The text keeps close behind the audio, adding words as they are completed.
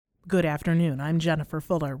Good afternoon. I'm Jennifer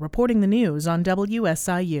Fuller, reporting the news on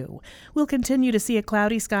WSIU. We'll continue to see a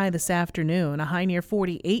cloudy sky this afternoon, a high near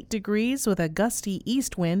 48 degrees with a gusty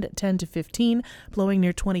east wind 10 to 15, blowing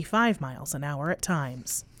near 25 miles an hour at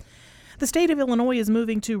times. The state of Illinois is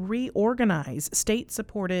moving to reorganize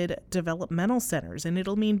state-supported developmental centers, and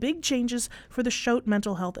it'll mean big changes for the Choate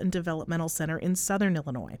Mental Health and Developmental Center in southern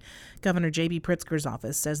Illinois. Governor J.B. Pritzker's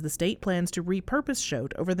office says the state plans to repurpose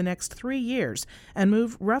Choate over the next 3 years and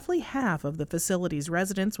move roughly half of the facility's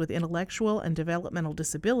residents with intellectual and developmental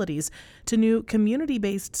disabilities to new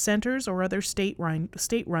community-based centers or other state-run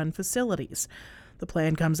facilities. The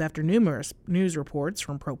plan comes after numerous news reports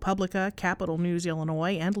from ProPublica, Capital News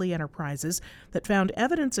Illinois, and Lee Enterprises that found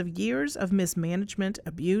evidence of years of mismanagement,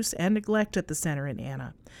 abuse, and neglect at the center in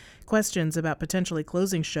Anna. Questions about potentially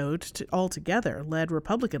closing Choate altogether led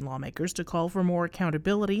Republican lawmakers to call for more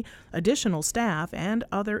accountability, additional staff, and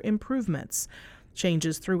other improvements.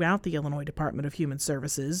 Changes throughout the Illinois Department of Human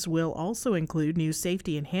Services will also include new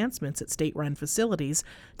safety enhancements at state-run facilities.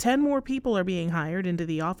 10 more people are being hired into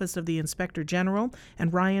the Office of the Inspector General,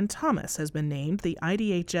 and Ryan Thomas has been named the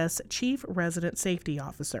IDHS Chief Resident Safety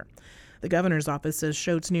Officer. The governor's office says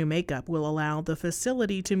Choate's new makeup will allow the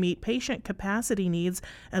facility to meet patient capacity needs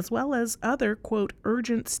as well as other, quote,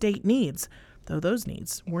 urgent state needs, though those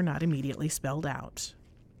needs were not immediately spelled out.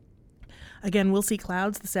 Again, we'll see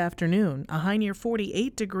clouds this afternoon, a high near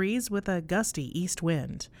 48 degrees with a gusty east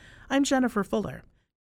wind. I'm Jennifer Fuller.